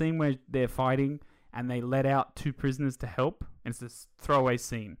there's that scene where they're fighting, and they let out 2 prisoners to help, and it's this throwaway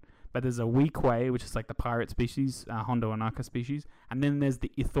scene. But there's a Weequay, which is like the pirate species, Hondo Anaka species. And then there's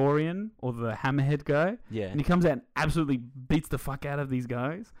the Ithorian, or the Hammerhead guy. Yeah. And he comes out and absolutely beats the fuck out of these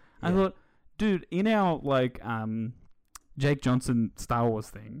guys. Yeah. I thought, dude, in our, like, Jake Johnson Star Wars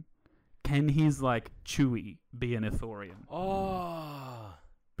thing, can his, like, Chewie be an Ithorian? Oh.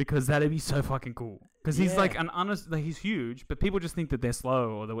 Because that'd be so fucking cool. Because he's like an honest, like he's huge, but people just think that they're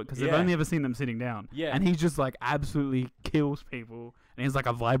slow or because they've Yeah. only ever seen them sitting down. Yeah. And he just like absolutely kills people, and he's like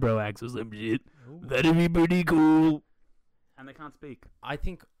a vibro axe or some shit. That'd be pretty cool. And they can't speak. I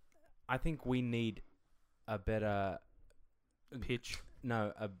think we need a better Pitch.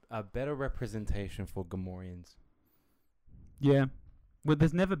 No, a better representation for Gamorreans. Yeah. Well,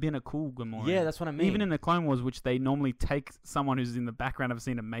 there's never been a cool Gamorrean. Yeah, that's what I mean. Even in the Clone Wars, which they normally take someone who's in the background of a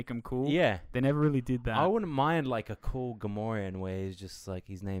scene and make them cool. Yeah. They never really did that. I wouldn't mind like a cool Gamorrean where he's just like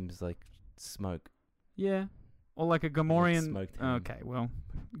his name's like Smoke. Yeah. Or like a Gamorrean. smoked ham. Okay, well,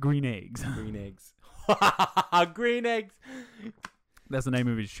 green eggs. Green eggs. Green eggs. That's the name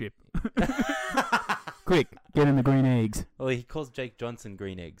of his ship. Quick, get in the green eggs. Well, he calls Jake Johnson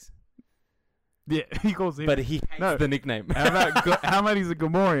Green Eggs, Yeah, he calls him. but he hates No. the nickname. How about he's a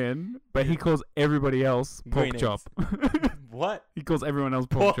Gamorrean, but he calls everybody else pork Green chop. What? He calls everyone else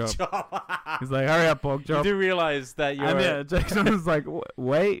pork chop. He's like, hurry up, pork You chop. do realize that you're. And yeah, Jackson was like,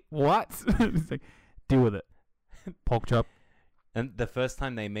 wait, what? He's like, deal with it. Pork chop. And the first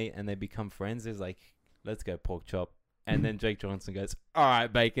time they meet and they become friends is like, let's go pork chop. And then Jake Johnson goes, all right,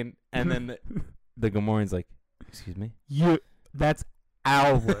 bacon. And then the Gamorrean's like, excuse me? That's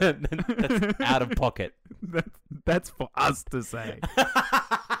our word. That's out of pocket. That's for us to say.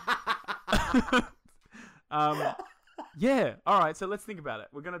 Yeah. All right. So let's think about it.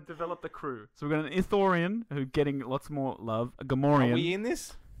 We're gonna develop the crew. So we've got an Ithorian who's getting lots more love. A Gamorrean. Are we in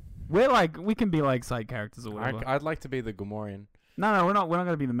this? We can be like side characters or whatever. I'd like to be the Gamorrean. No, we're not. We're not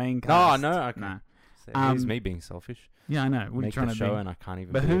gonna be the main Oh, cast. no. Okay. Nah. So here's me being selfish. Yeah, I know. What are you Make trying the to show be? and I can't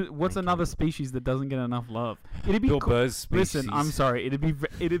even. But be what's main another character. species that doesn't get enough love? It'd be Bill cool. Burr's species. Listen, I'm sorry. It'd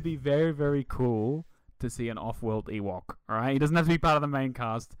be very, very cool to see an off-world Ewok. All right, he doesn't have to be part of the main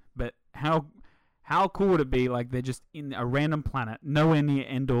cast, but how cool would it be? Like they're just in a random planet, nowhere near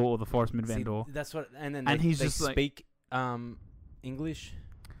Endor or the Forest Mid of See, Endor. that's what. And then And they, he's they just like- speak English.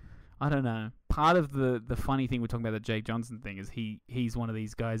 I don't know. Part of the funny thing we're talking about the Jake Johnson thing is he's one of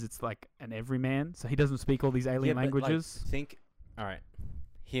these guys. It's like an everyman, so he doesn't speak all these alien Yeah, but, like, languages. think. All right,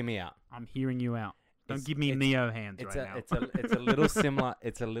 hear me out. I'm hearing you out. Don't It's- give me it's- Neo hands It's right a now. it's a little similar.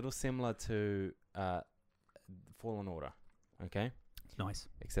 It's a little similar to Fallen Order. Okay, Nice.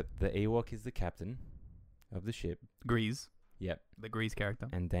 except the Ewok is the captain of the ship. Grease. Yep. The Grease character.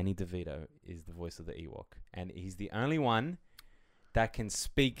 And Danny DeVito is the voice of the Ewok, and he's the only one that can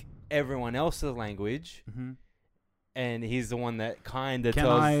speak everyone else's language, Mm-hmm. and he's the one that kind of Can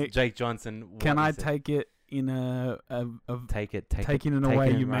tells I- Jake Johnson. Can what I is it. take it in take it in a way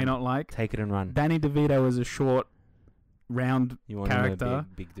and you may run. not like? Take it and run. Danny DeVito is a short, round You want character. a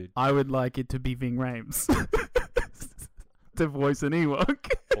big dude, I would like it to be Ving Rhames to voice an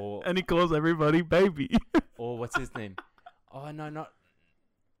Ewok, or and he calls everybody baby. or what's his name? Oh no, not.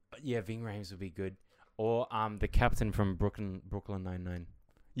 Yeah, Ving Rhames would be good. Or the captain from Brooklyn Nine-Nine.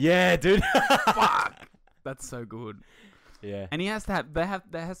 Yeah, dude. Fuck, that's so good. Yeah. And he has to have. There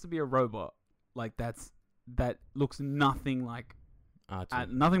has to be a robot like that looks nothing like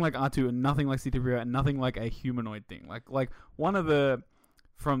nothing like R2 and nothing like C-3PO and nothing like a humanoid thing. Like one of the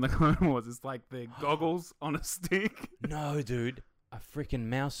from the Clone Wars is like the goggles on a stick No, dude. A freaking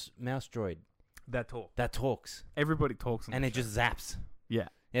mouse droid that talk. that talks Everybody talks on and the it show. just zaps. Yeah.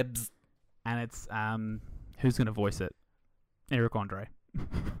 Yeah. Bzz. And it's who's gonna voice it? Eric Andre.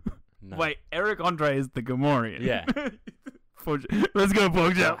 No. Wait, Eric Andre is the Gamorrean. Yeah. Let's go,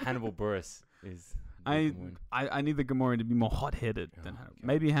 Pork No, Chop. Hannibal Buress is. the I one. need the Gamorrean to be more hot-headed Oh, than Hannibal. okay.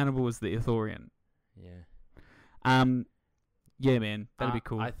 Maybe Hannibal was the Ithorian. Yeah. Yeah, man, that'd be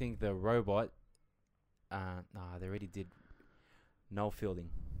cool. I think the robot. They already did. Noel Fielding.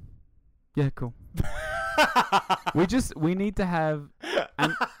 Yeah, cool. We need to have,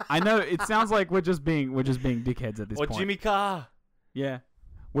 and I know it sounds like we're just being dickheads at this Or point. Jimmy Carr. Yeah,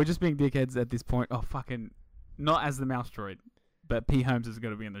 we're just being dickheads at this point. Oh, fucking, not as the mouse droid, but P. Holmes is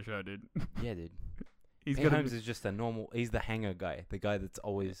gonna be in the show, dude. Yeah, dude. He's Pete gonna. Holmes is just a normal. He's the hanger guy. The guy that's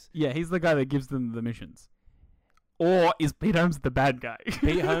always. Yeah, he's the guy that gives them the missions. Or is Pete Holmes the bad guy?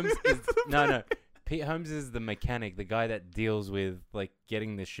 Pete Holmes is no. Pete Holmes is the mechanic, the guy that deals with like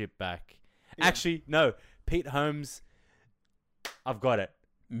getting the ship back. Yeah. Actually, no. Pete Holmes. I've got it.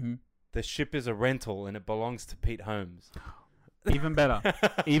 Mm-hmm. The ship is a rental and it belongs to Pete Holmes. Even better.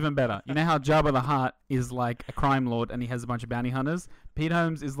 Even better. You know how Jabba the Hutt is like a crime lord and he has a bunch of bounty hunters? Pete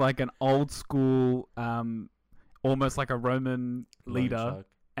Holmes is like an old school, almost like a Roman leader, Loan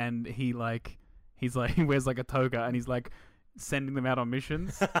and he wears like a toga and he's like sending them out on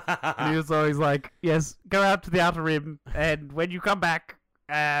missions. shark. And he's always like, yes, go out to the outer rim and when you come back,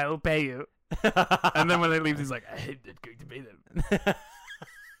 we'll pay you. And then when they leave, he's like, I'm not going to pay them.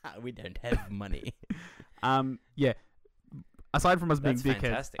 We don't have money. Yeah. Aside from us That's being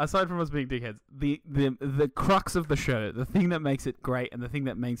fantastic. dickheads, the crux of the show, the thing that makes it great, and the thing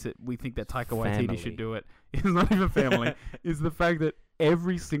that makes it we think that Taika Waititi Family. should do it, is not even family, is the fact that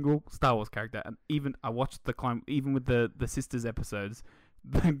every single Star Wars character, and even I watched even with the sisters episodes,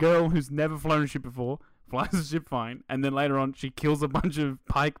 the girl who's never flown a ship before flies a ship fine, and then later on she kills a bunch of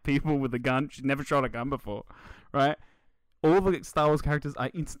Pike people with a gun. She's never shot a gun before, right? All the Star Wars characters are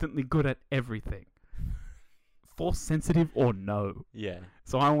instantly good at everything. Force sensitive or no. Yeah.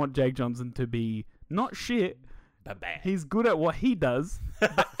 So I want Jake Johnson to be not shit. But bad. He's good at what he does.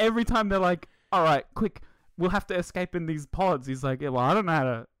 But every time they're like, all right, quick, we'll have to escape in these pods. He's like, yeah, well, I don't know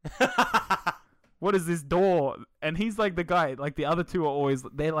how to... What is this door? And he's like the guy, like the other two are always,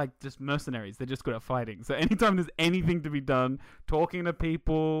 they're like just mercenaries. They're just good at fighting. So anytime there's anything to be done, talking to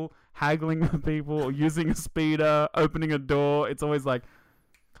people, haggling with people, or using a speeder, opening a door, it's always like,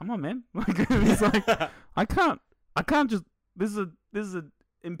 come on, man. Like, he's like, I can't just, this is a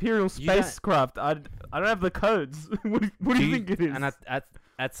Imperial spacecraft. I don't have the codes. what do you think it is? And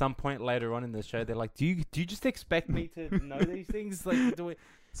at some point later on in the show, they're like, do you just expect me to know these things? Like, do we...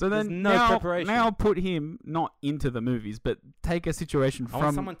 So then There's no preparation. Now put him not into the movies, but take a situation I want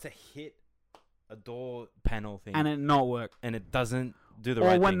from someone to hit a door panel thing and it not work. and it doesn't do the Or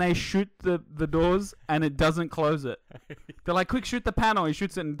right when thing. they shoot the doors and it doesn't close it. They're like, quick, shoot the panel. He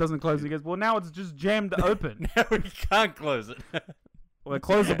shoots it and it doesn't close it. He goes, well, now it's just jammed open. Now we can't close it. Well,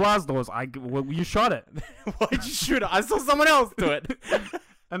 close the blast doors. Well, you shot it. Why'd you shoot it? I saw someone else do it.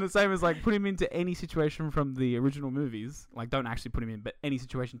 And the same as like put him into any situation from the original movies. Like don't actually put him in, but any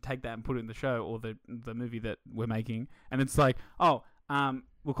situation, take that and put it in the show or the movie that we're making. And it's like,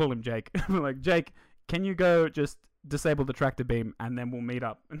 we'll call him Jake. We're like, Jake, can you go just disable the tractor beam and then we'll meet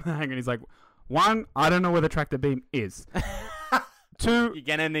up in the hangar? And he's like, 1, I don't know where the tractor beam is. 2, You're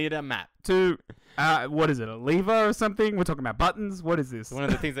gonna need a map. 2, what is it? A lever or something? We're talking about buttons. What is this? One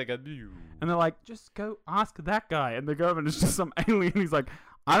of the things that go. And they're like, just go ask that guy. And they go over and it's just some alien. He's like,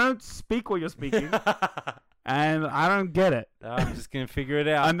 I don't speak what you're speaking, and I don't get it. I'm just gonna figure it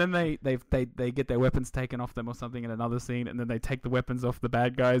out. And then they get their weapons taken off them or something in another scene, and then they take the weapons off the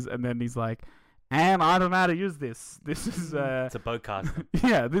bad guys, and then he's like, and I don't know how to use this. This is it's a bowcaster.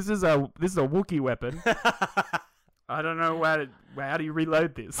 yeah, this is a Wookiee weapon. I don't know how do you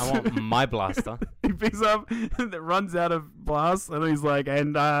reload this? I want my blaster. He picks up and it runs out of blasts, and he's like,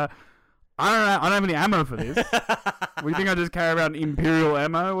 and I don't have any ammo for this. We think I just carry around Imperial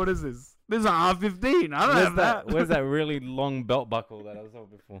ammo? What is this? This is an R-15. I don't have that. Where's that really long belt buckle that I was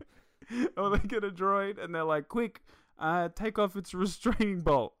talking before? Oh, they get a droid and they're like, quick, take off its restraining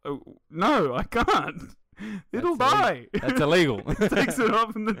bolt. Oh, no, I can't. It'll die. That's illegal. Takes it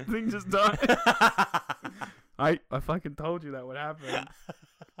off and the thing just dies. I fucking told you that would happen.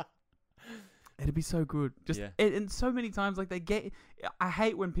 It'd be so good. And so many times, like I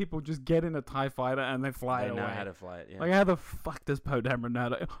hate when people just get in a TIE fighter and they fly They it away. know how to fly it. Yeah. Like, how the fuck does Poe Dameron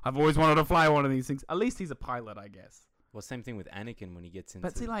know? I've always wanted to fly one of these things. At least he's a pilot, I guess. Well, same thing with Anakin when he gets into.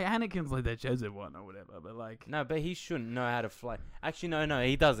 But see, like Anakin's like the chosen one or whatever. But like, No, but he shouldn't know how to fly. Actually, no,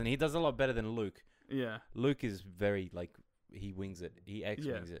 he doesn't. He does a lot better than Luke. yeah, Luke is very like he wings it. He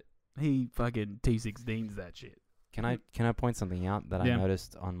X-wings it. he fucking T16s that shit. Can I point something out that Yeah. I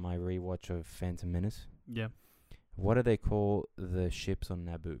noticed on my rewatch of Phantom Menace? Yeah, What do they call the ships on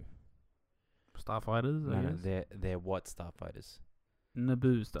Naboo? starfighters. No, I no, guess. they're what starfighters?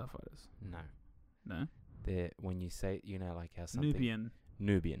 Naboo starfighters. No, No, they're when you say like how something Nubian.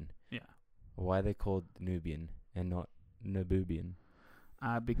 Nubian. Yeah. Why are they called Nubian and not Naboobian?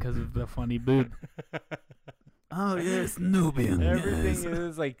 Because of the funny boob. Oh yes, Nubian. Everything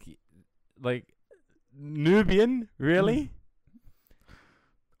is like Nubian, really?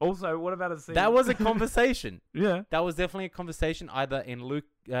 Also, what about a scene? That was a conversation. Yeah. That was definitely a conversation either in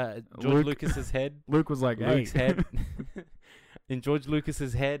George Lucas's head, Luke was like, hey. Luke's head, in George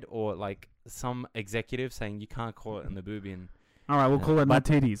Lucas's head, or like some executive saying you can't call it a Naboobian. All right, we'll call it but-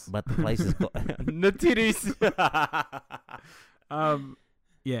 Natitties. But the place is called Natitties.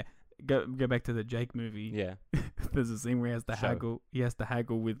 Yeah. Go back to the Jake movie. Yeah. There's a scene where he has to Show. haggle. He has to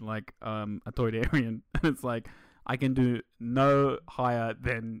haggle with like a Toydarian, and it's like, I can do no higher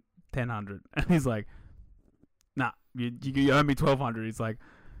than 1,000, and he's like, nah, you owe me 1,200. He's like,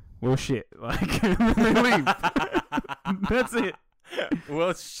 well, shit, like, and they leave. That's it.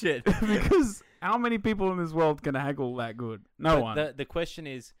 Well, shit. Because how many people in this world can haggle that good? No But one. The question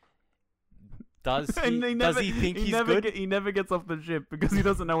is, does And does he think he's good? He never gets off the ship because he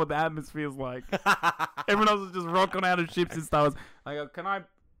doesn't know what the atmosphere is like. Everyone else is just rocking out of ships and Star Wars. I go, can I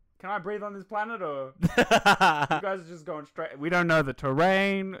can I breathe on this planet, or you guys are just going straight? We don't know the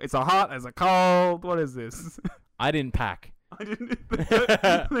terrain. It's a hot, it's a cold. What is this? I didn't pack. I didn't.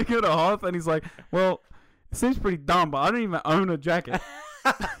 They go to Hoth, and he's like, "Well, it seems pretty dumb, but I don't even own a jacket.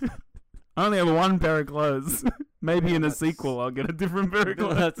 I only have one pair of clothes. Maybe in a sequel, I'll get a different pair of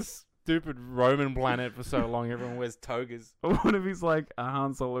clothes." That's a stupid Roman planet for so long. Everyone wears togas. Or what if he's like a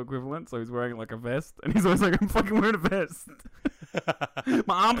Han Solo equivalent? So he's wearing like a vest, and he's always like, "I'm fucking wearing a vest.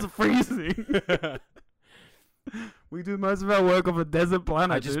 My arms are freezing." We do most of our work off a desert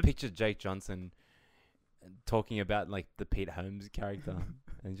planet. I just dude. pictured Jake Johnson talking about like the Pete Holmes character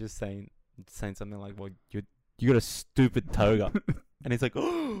and just saying something like, "Well, you got a stupid toga," and he's like,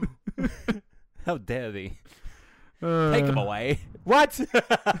 "Oh, how dare they take him away? What?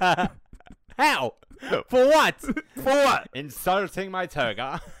 How? For what? For what? Insulting my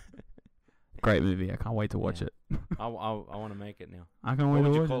toga." Great movie. I can't wait to watch Yeah. it. I want to make it now. I can't What wait would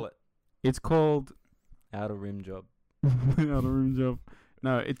to you watch call it. it? It's called Outer Rim Job. Outer Rim Job.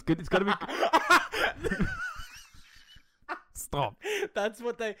 No, it's good. It's got to be. Stop. That's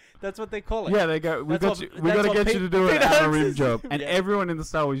what they call it. Yeah, they go. We That's got what- We got that's to what get you Pete- to do an Pete Outer Holmes Rim is- Job, and Yeah. everyone in the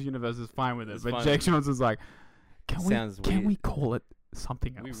Star Wars universe is fine with it. It's But fine Jake with it. Johnson's like, Sounds can weird. we call it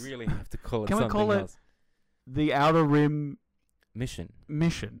something We else? really have to call it Can we something call it- else. The Outer Rim Mission.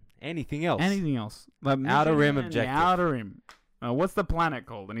 mission. Anything else? Anything else? Like Outer mission Rim and the objective. Outer Rim. What's the planet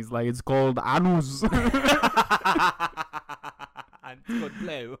called? And he's like, it's called Anus. It's called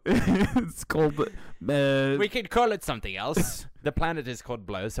Blue. It's called. We could call it something else. The planet is called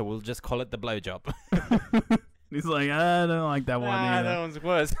Blow, so we'll just call it the Blow Job. He's like, I don't like that one That either. one's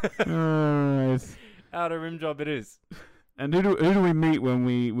worse. Alright. Outer Rim Job it is. And who do we meet when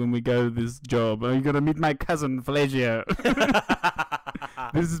we go to this job? Oh, you gotta meet my cousin Flegio.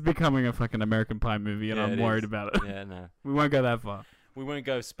 This is becoming a fucking American Pie movie, and Yeah, I'm it worried is. about it. Yeah, no. We won't go that far. We won't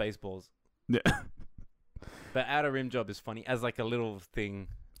go Spaceballs. Yeah. But Outer Rim Job is funny as like a little thing.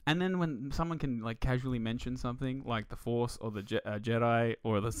 And then when someone can like casually mention something like the Force or the Jedi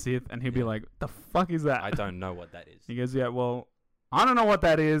or the Sith, and he'll be Yeah. like, "The fuck is that?" I don't know what that is. He goes, "Yeah, well, I don't know what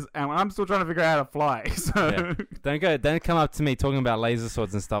that is, and I'm still trying to figure out how to fly." So Don't come up to me talking about laser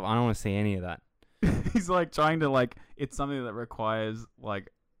swords and stuff. I don't want to see any of that. he's like trying to like, it's something that requires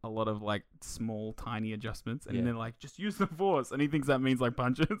like a lot of like small, tiny adjustments, and Yeah. then like just use the Force, and he thinks that means like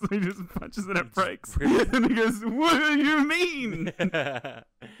punches, so he just punches and it Just breaks, rips. and he goes, "What do you mean?"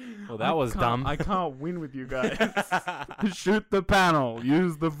 Well, that was dumb. I can't win with you guys. Shoot the panel.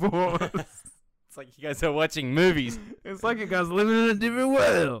 Use the Force. It's like you guys are watching movies. It's like you guys living in a different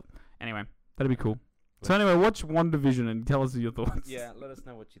world. Anyway, that'd be cool. So anyway, watch WandaVision and tell us your thoughts. Yeah, let us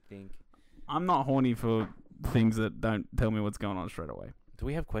know what you think. I'm not horny for things that don't tell me what's going on straight away. Do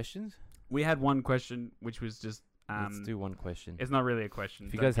we have questions? We had one question, which was just Let's do one question. it's not really a question.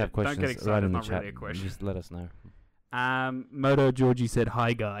 If you Don't guys have get- don't questions, get write excited. in the It's not chat. really a question. Just let us know. Moto Georgie said,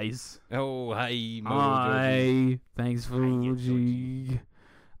 "Hi guys." Oh, hey, Hi. Thanks for Georgie.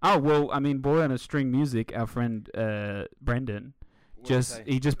 Oh well, I mean, Boy on a String Music, our friend Brendan,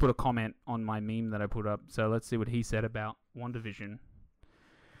 he just put a comment on my meme that I put up. So let's see what he said about WandaVision.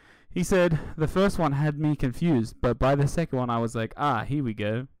 He said, "The first one had me confused, but by the second one I was like, here we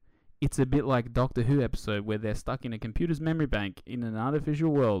go. It's a bit like Doctor Who episode where they're stuck in a computer's memory bank in an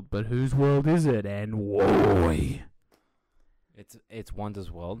artificial world, but whose world is it? And why?" It's Wanda's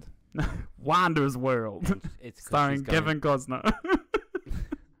World. Wanda's World, And it's 'cause starring she's going- Kevin Costner.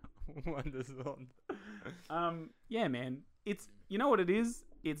 Wanda's World. Yeah, man. It's, you know what it is?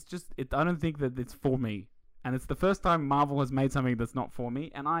 It's just I don't think that it's for me, and it's the first time Marvel has made something that's not for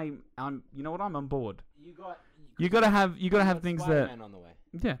me. And I'm you know what? I'm on board. You gotta have things that Spider-Man on the way.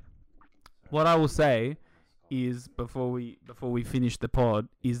 yeah. What I will say is before we finish the pod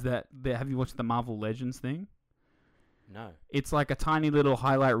is that have you watched the Marvel Legends thing? No. It's like a tiny little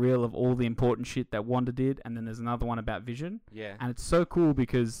highlight reel of all the important shit that Wanda did, and then there's another one about Vision. Yeah. And it's so cool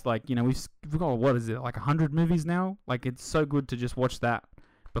because, like, you know, we've got, what is it, like 100 movies now? Like, it's so good to just watch that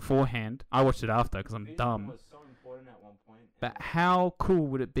beforehand. I watched it after because I'm dumb. Was so important at one point. But how cool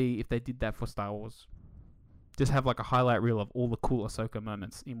would it be if they did that for Star Wars? Just have, like, a highlight reel of all the cool Ahsoka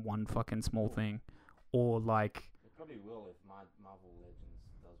moments in one fucking small thing. Or, like, It probably will if Marvel Legends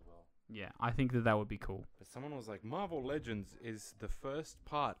does well. yeah, I think that would be cool. But someone was like, Marvel Legends is the first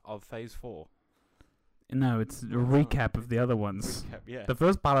part of Phase 4. No, it's a recap of the other ones. Recap, yeah. The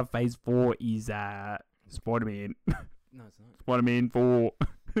first part of Phase 4 is, Spider-Man. No, it's not. Spider-Man 4.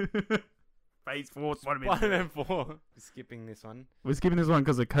 Phase 4, Spider-Man 4. Spider-Man 4. Skipping this one. We're skipping this one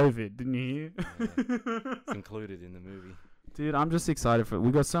because of COVID, didn't you hear? It's included in the movie. Dude, I'm just excited for it.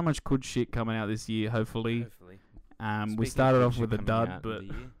 We got so much good shit coming out this year, hopefully. Hopefully. We Speaking started of off shit with a coming dud, out but in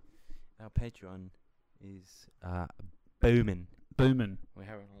the year, our Patreon is booming. Booming. We're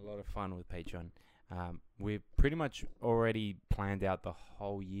having a lot of fun with Patreon. We've pretty much already planned out the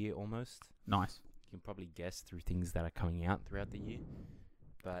whole year almost. Nice. You can probably guess through things that are coming out throughout the year.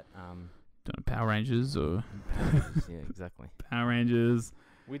 But Don't know, Power Rangers or yeah, exactly. Power Rangers.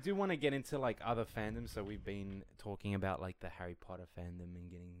 We do want to get into like other fandoms, so we've been talking about like the Harry Potter fandom and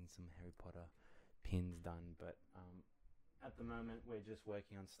getting some Harry Potter pins done. But at the moment, we're just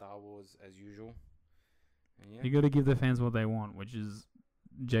working on Star Wars as usual. And yeah, You got to give the fans what they want, which is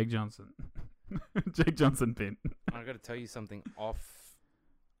Jake Johnson. Jake Johnson pin. I got to tell you something off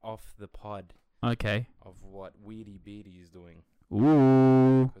the pod Okay. of what Weedy Beatty is doing,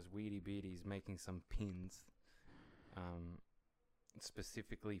 Ooh. because Weedy Beatty is making some pins,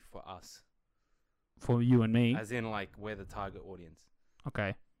 specifically for us, For you and me. as in like we're the target audience.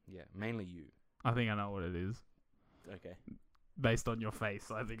 Okay. Yeah, mainly you. I think I know what it is. Okay. Based on your face,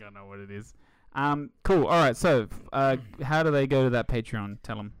 I think I know what it is. Cool. All right. So, how do they go to that Patreon?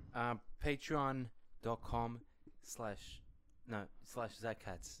 Tell them.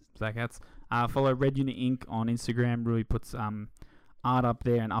 Patreon.com/Zacats. Zachats. Follow Red Unit Inc. on Instagram. Rui puts art up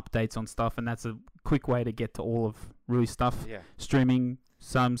there and updates on stuff, and that's a quick way to get to all of Rui's stuff. Yeah. Streaming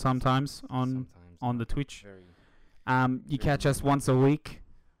sometimes on the Twitch. You catch us once a week.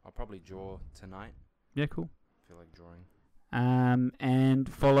 I'll probably draw tonight. Yeah, cool. Feel like drawing. And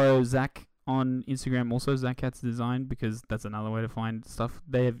follow Zach on Instagram, also Zacats Design, because that's another way to find stuff.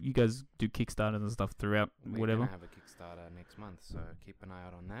 You guys do Kickstarters and stuff throughout We're whatever. gonna have a Kickstarter next month, so keep an eye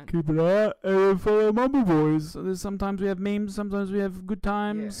out on that. Keep an eye out and follow Mumble Boys. Sometimes we have memes, sometimes we have good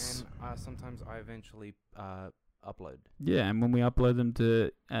times. Yeah, and sometimes I eventually upload. Yeah, and when we upload them to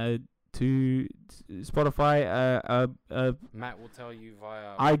Spotify, Matt will tell you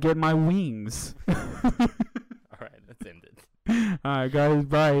via. I get my wings. All right, let's end it. Alright, guys,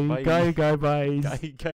 bye. Bye. Guy, bye. Guy.